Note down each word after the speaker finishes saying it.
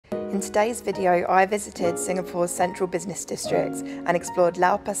In today's video, I visited Singapore's central business district and explored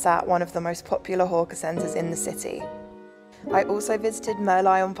Lau Pa Sat, one of the most popular hawker centres in the city. I also visited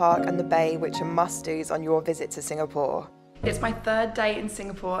Merlion Park and the Bay, which are must-dos on your visit to Singapore. It's my third day in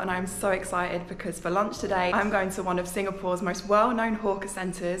Singapore and I'm so excited because for lunch today I'm going to one of Singapore's most well-known hawker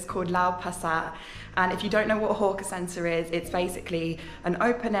centres called Lau Pa Sat. And if you don't know what a hawker centre is, it's basically an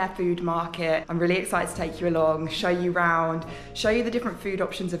open-air food market. I'm really excited to take you along, show you around, show you the different food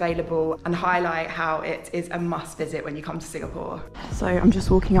options available and highlight how it is a must visit when you come to Singapore. So I'm just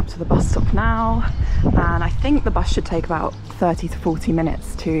walking up to the bus stop now and I think the bus should take about 30 to 40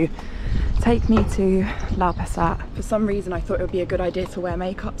 minutes to take me to Lau Pa Sat. For some reason I thought it would be a good idea to wear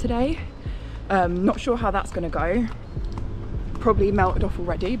makeup today. Not sure how that's going to go. Probably melted off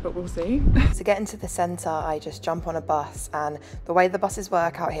already, but we'll see. To get into the centre I just jump on a bus, and the way the buses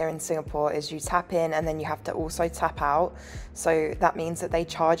work out here in Singapore is you tap in and then you have to also tap out. So that means that they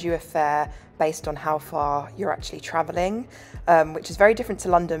charge you a fare based on how far you're actually travelling, which is very different to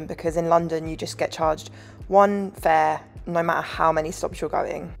London, because in London you just get charged one fare no matter how many stops you're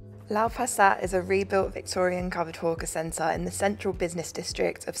going. Lau Pa Sat is a rebuilt Victorian covered hawker centre in the central business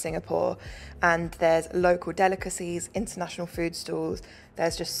district of Singapore, and there's local delicacies, international food stalls.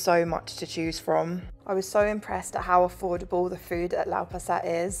 There's just so much to choose from. I was so impressed at how affordable the food at Lau Pa Sat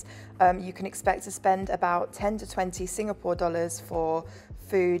is. You can expect to spend about 10 to 20 Singapore dollars for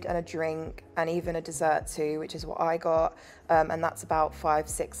food and a drink and even a dessert too, which is what I got, and that's about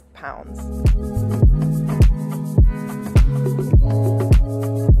 £5–6.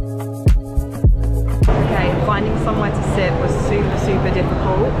 Finding somewhere to sit was super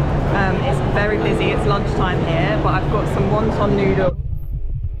difficult. It's very busy, it's lunchtime here, but I've got some Wonton noodles.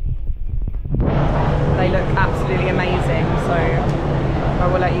 They look absolutely amazing, so I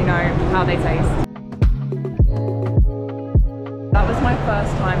will let you know how they taste. That was my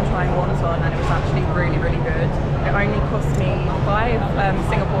first time trying Wonton and it was actually really good. It only cost me $5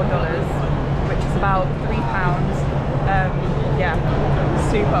 Singapore dollars, which is about £3. Yeah,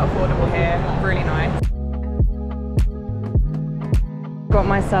 super affordable here, really nice. Got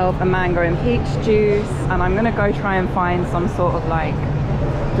myself a mango and peach juice and I'm gonna go try and find some sort of like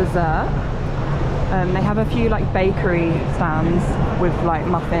dessert. They have a few like bakery stands with like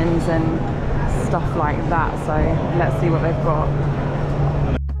muffins and stuff like that, so let's see what they've got.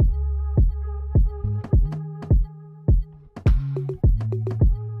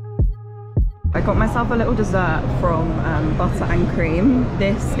 I got myself a little dessert from Butter and Cream.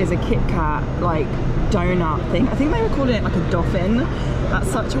 This is a Kit Kat like donut thing. I think they were calling it like a doffin. That's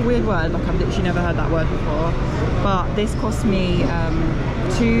such a weird word, like I've literally never heard that word before. But this cost me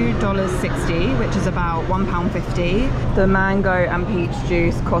 $2.60, which is about £1.50. The mango and peach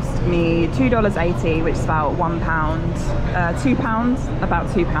juice cost me $2.80, which is about £1. £2, about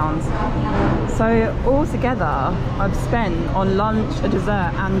 £2. So altogether, I've spent on lunch, a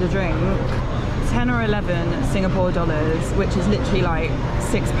dessert and a drink 10 or 11 Singapore dollars, which is literally like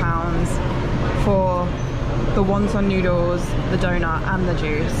 £6 for the wonton noodles, the donut and the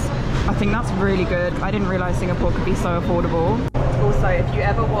juice. I think that's really good. I didn't realise Singapore could be so affordable. Also, if you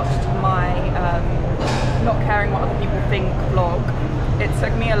ever watched my not caring what other people think vlog, it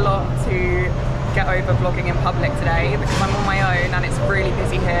took me a lot to get over vlogging in public today because I'm on my own and it's really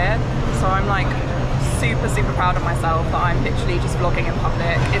busy here. So I'm like super proud of myself that I'm literally just vlogging in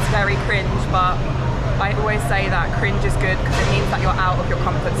public. It's very cringe, but I always say that cringe is good because it means that you're out of your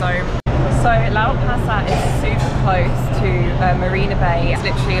comfort zone. So Lau Pa Sat is super close to Marina Bay. It's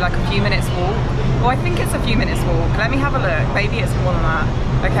literally like a few minutes walk. Well, I think it's a few minutes walk. Let me have a look. Maybe it's more than that.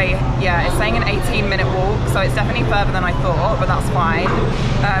 Okay, yeah, it's saying an 18-minute walk, so it's definitely further than I thought, but that's fine.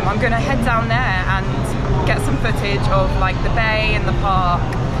 I'm gonna head down there and get some footage of like the bay and the park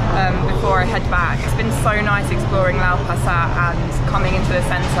before I head back. It's been so nice exploring Lau Pa Sat and coming into the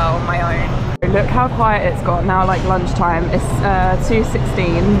centre on my own. Look how quiet it's got now, like lunchtime. It's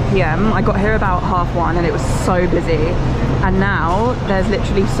 2:16 p.m. I got here about 1:30 and it was so busy. And now there's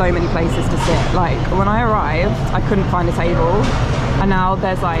literally so many places to sit. Like when I arrived, I couldn't find a table. And now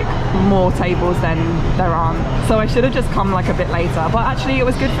there's like more tables than there aren't. So I should have just come like a bit later. But actually it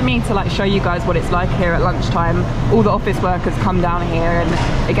was good for me to like show you guys what it's like here at lunchtime. All the office workers come down here and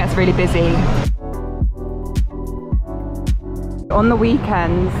it gets really busy. On the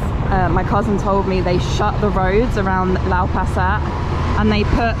weekends, my cousin told me they shut the roads around Lau Pa Sat and they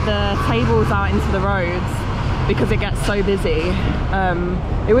put the tables out into the roads because it gets so busy.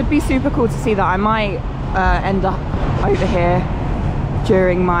 It would be super cool to see that. I might end up over here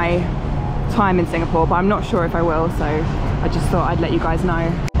during my time in Singapore, but I'm not sure if I will, so I just thought I'd let you guys know.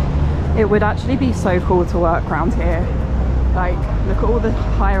 It would actually be so cool to work around here. Like, look at all the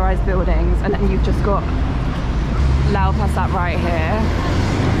high-rise buildings, and then you've just got Lau Pa Sat right here.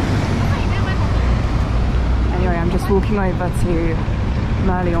 Anyway, I'm just walking over to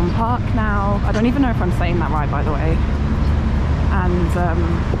Merlion Park now. I don't even know if I'm saying that right, by the way. And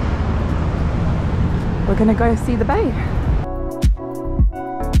we're gonna go see the bay.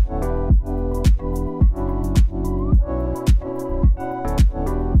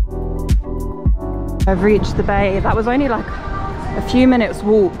 I've reached the bay. That was only like a few minutes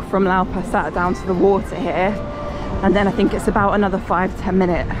walk from Lau Pa Sat down to the water here, and then I think it's about another 5–10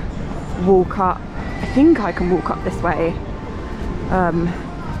 minute walk up. I think I can walk up this way,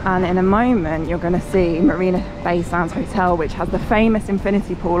 and in a moment you're going to see Marina Bay Sands Hotel, which has the famous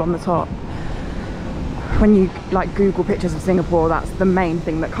infinity pool on the top. When you like Google pictures of Singapore, that's the main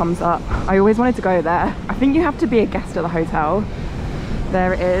thing that comes up. I always wanted to go there. I think you have to be a guest at the hotel.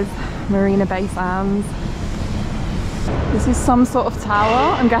 There it is, Marina Bay Sands. This is some sort of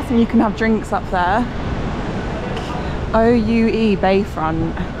tower. I'm guessing you can have drinks up there. OUE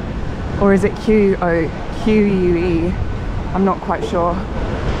Bayfront, or is it QUE? I'm not quite sure.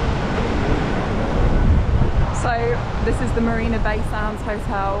 So this is the Marina Bay Sands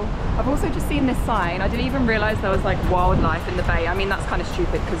Hotel. I've also just seen this sign. I didn't even realise there was like wildlife in the bay. I mean, that's kind of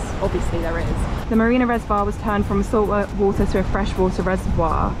stupid because obviously there is. The Marina Reservoir was turned from a saltwater to a freshwater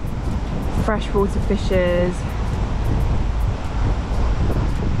reservoir. Freshwater fishes.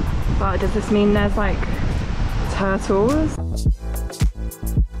 But does this mean there's like turtles?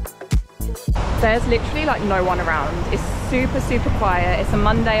 There's literally like no one around. It's super quiet. It's a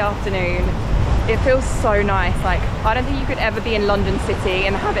Monday afternoon. It feels so nice. Like, I don't think you could ever be in London City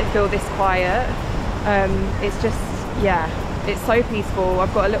and have it feel this quiet. It's just, yeah, it's so peaceful.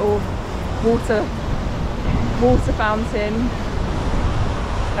 I've got a little water fountain.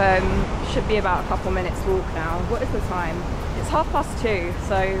 Should be about a couple minutes walk now. What is the time? It's 2:30,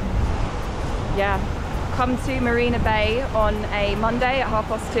 so yeah. Come to Marina Bay on a Monday at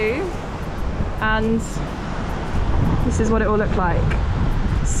 2:30, and this is what it will look like.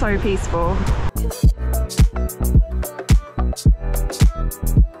 So peaceful.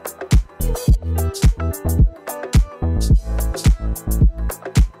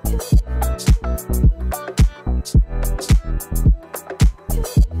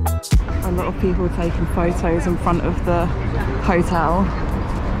 A lot of people taking photos in front of the hotel.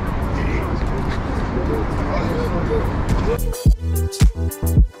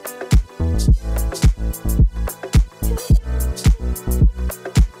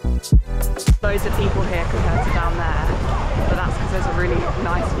 Loads of people here compared to down there, but that's because there's a really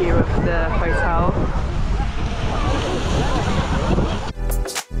nice view of the hotel.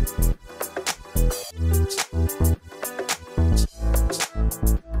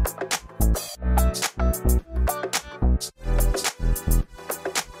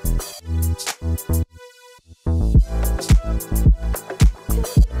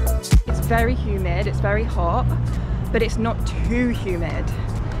 Very humid, it's very hot, but it's not too humid,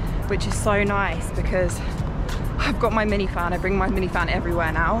 which is so nice because I've got my mini fan. I bring my mini fan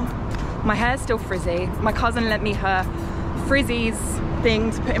everywhere now. My hair's still frizzy. My cousin lent me her frizzies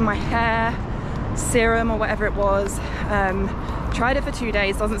thing to put in my hair, serum or whatever it was. Tried it for 2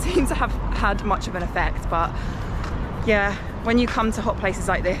 days, doesn't seem to have had much of an effect, but yeah, when you come to hot places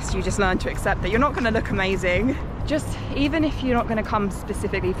like this, you just learn to accept that you're not going to look amazing. Just even if you're not going to come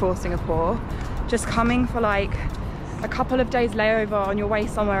specifically for Singapore, just coming for like a couple of days layover on your way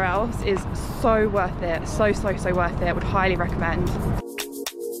somewhere else is so worth it. So worth it. I would highly recommend.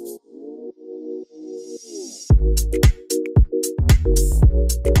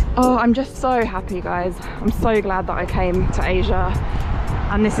 Oh, I'm just so happy, guys. I'm so glad that I came to Asia,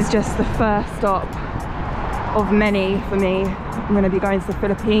 and this is just the first stop of many for me. I'm going to be going to the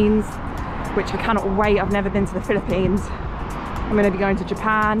Philippines, which I cannot wait. I've never been to the Philippines. I'm going to be going to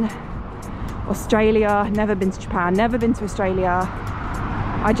Japan, Australia. Never been to Japan, never been to Australia.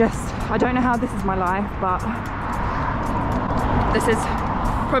 I don't know how this is my life, but this is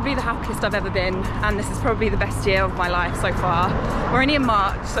probably the happiest I've ever been, and this is probably the best year of my life so far. We're only in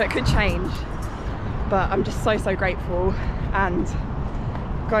March, so it could change, but I'm just so grateful, and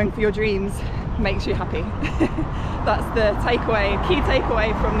going for your dreams makes you happy. That's the takeaway, key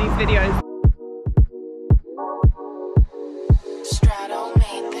takeaway from these videos.